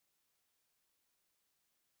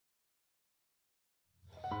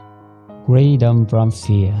freedom from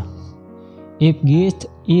fear. If guilt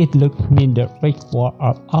is looking in the ritual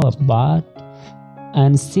of our birth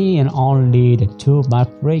and seeing only the two back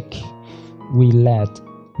brick we let,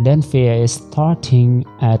 then fear is starting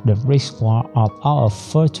at the ritual of our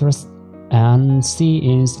fortress and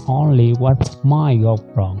seeing only what might go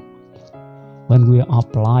wrong. When we are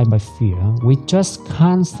blind by fear, we just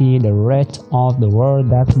can't see the rest of the world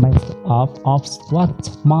that makes up of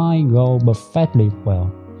what might go perfectly well.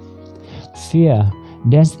 Fear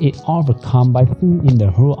then is overcome by seeing the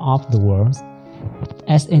whole of the world,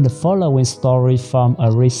 as in the following story from a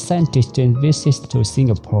recent teaching visit to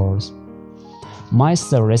Singapore. My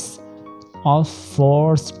series of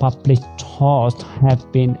 4 public talks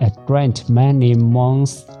have been addressed many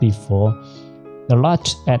months before. The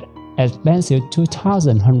large and expensive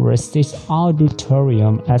 2,106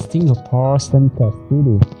 auditorium at Singapore Central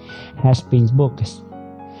City has been booked,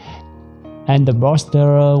 and the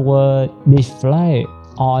posters were displayed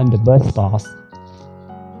on the bus stops.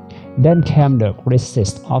 Then came the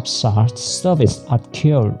crisis of SARS, service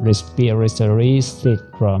acute respiratory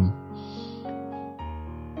syndrome.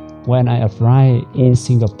 When I arrived in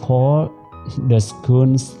Singapore, the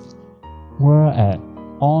schools were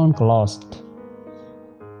all closed.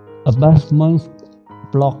 Apartment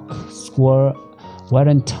blocks were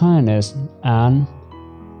quarantined, and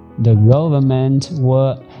the government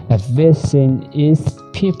were advising its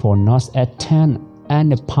people not attend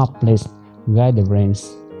any public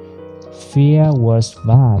gatherings. Fear was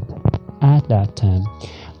bad at that time.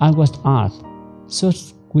 I was asked, should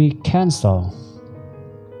we cancel?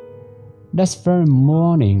 That very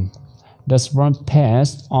morning, the front page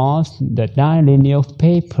of the daily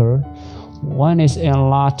newspaper, one is in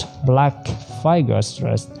large black figures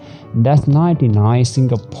that 99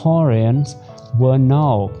 Singaporeans were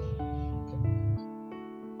now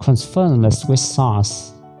confirmed with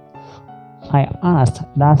SARS. I asked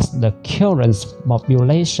that the current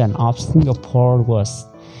population of Singapore was.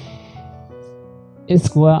 It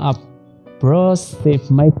was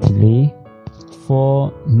approximately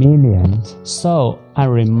 4 million, so I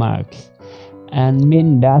remarked, and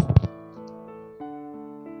mean that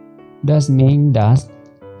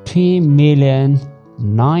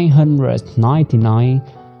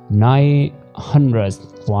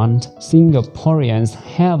 3,999,901 Singaporeans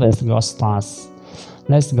haven't got SARS.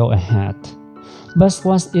 Let's go ahead. But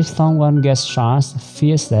what if someone gets SARS?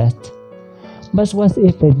 Fear said. But what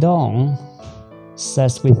if they don't?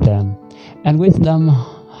 Says wisdom. And wisdom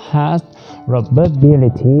has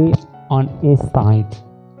probability on its side.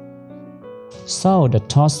 So the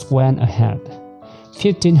thoughts went ahead.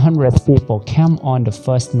 1,500 people came on the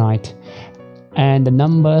first night, and the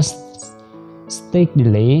numbers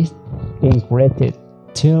steadily increased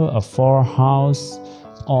to a full house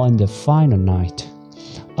on the final night.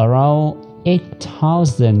 Around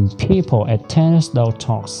 8,000 people attended those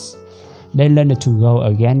talks. They learned to go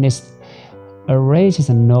against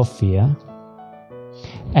irrational fear,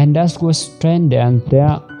 and that would strengthen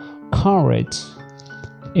their courage.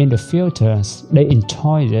 In the future, they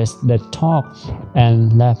enjoyed the talk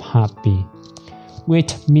and left happy,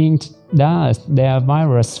 which means that their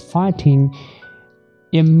virus-fighting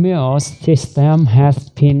immune system has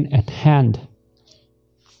been at hand.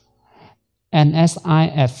 And as I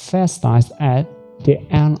emphasized at the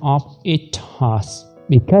end of each talk,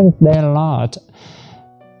 because they learned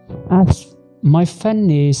as my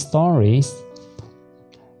funny stories,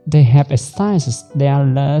 they have exercised their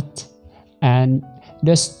learned and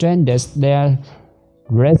they strengthened their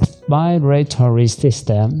respiratory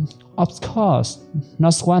system. Of course,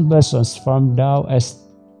 not one person from those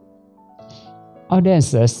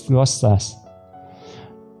audiences was such.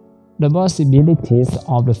 The possibilities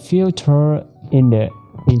of the future in the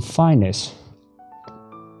infinite.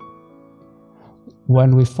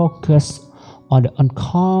 When we focus on the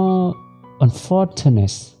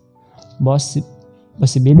unfortunate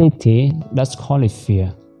possibility, that's called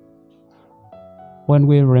fear. When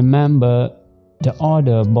we remember the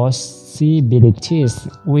other possibilities,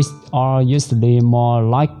 which are usually more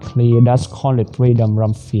likely, that's called freedom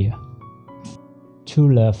from fear.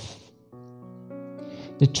 True love.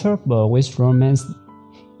 The trouble with romance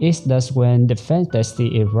is that when the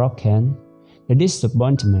fantasy is broken, the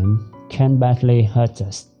disappointment can badly hurt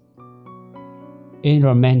us. In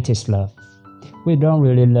romantic love, we don't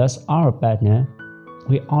really love our partner,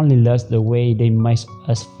 we only love the way they make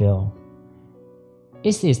us feel.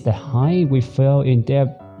 It is the high we feel in their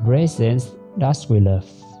presence that we love.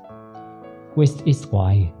 Which is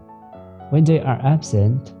why, when they are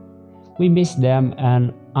absent, we miss them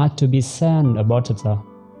and are to be sad about them.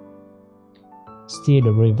 See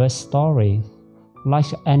the reverse story. like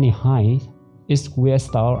any hive, it will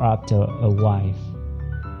start after a wife.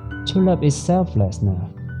 True love is selflessness.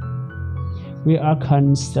 We are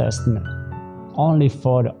conscious only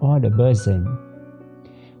for the other person.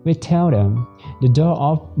 We tell them, the door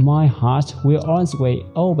of my heart will always be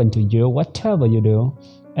open to you whatever you do,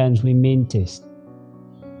 and we mean this.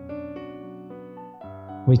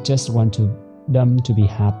 We just want them to be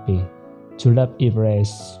happy, to love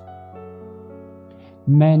erase.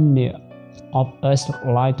 Many of us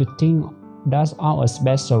like to think that our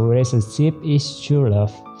special relationship is true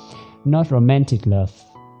love, not romantic love.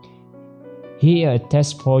 Here a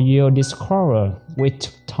test for you to discover which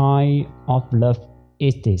type of love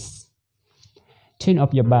it is. Think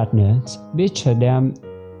of your partners, picture them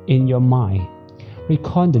in your mind.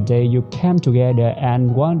 Recall the day you came together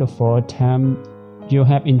and wonderful time you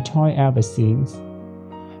have enjoyed everything.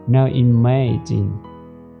 Now imagine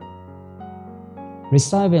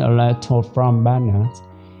receiving a letter from partners.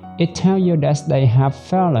 It tells you that they have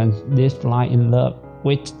fallen deeply in love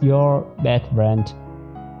with your best friend,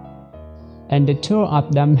 and the two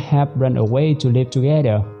of them have run away to live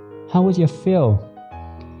together. How would you feel?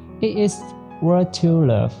 It is worth true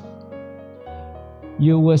love.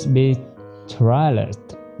 You would be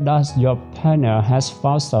thrilled that your partner has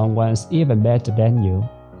found someone even better than you,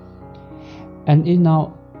 and is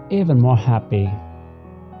now even more happy.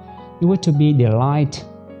 You would be delighted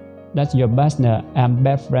that your partner and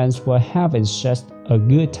best friends were having such a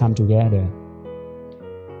good time together.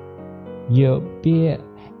 You'll be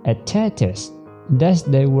ecstatic that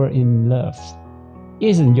they were in love.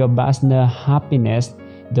 Isn't your partner's happiness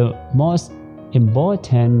the most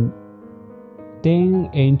important thing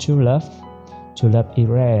in true love? True love is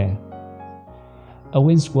rare. A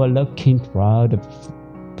winds were looking through the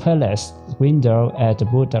palace window at the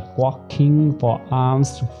Buddha walking for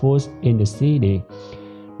alms food in the city.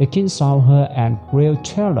 The king saw her and grew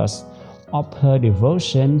jealous of her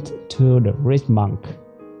devotion to the rich monk.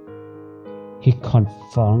 He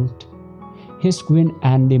confronted his queen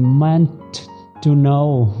and demanded to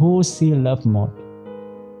know who she loved more,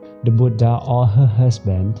 the Buddha or her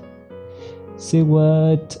husband. She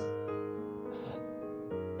was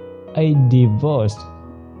a divorced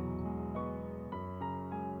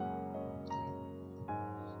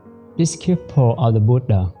disciple of the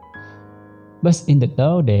Buddha. But in the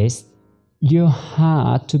old days, you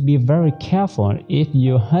had to be very careful if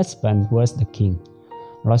your husband was the king.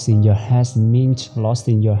 Losing your head means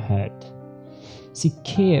losing your head. She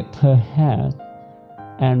kept her head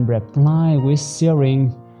and replied with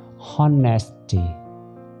searing honesty,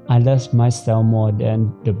 I love myself more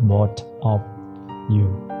than the both of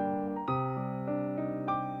you.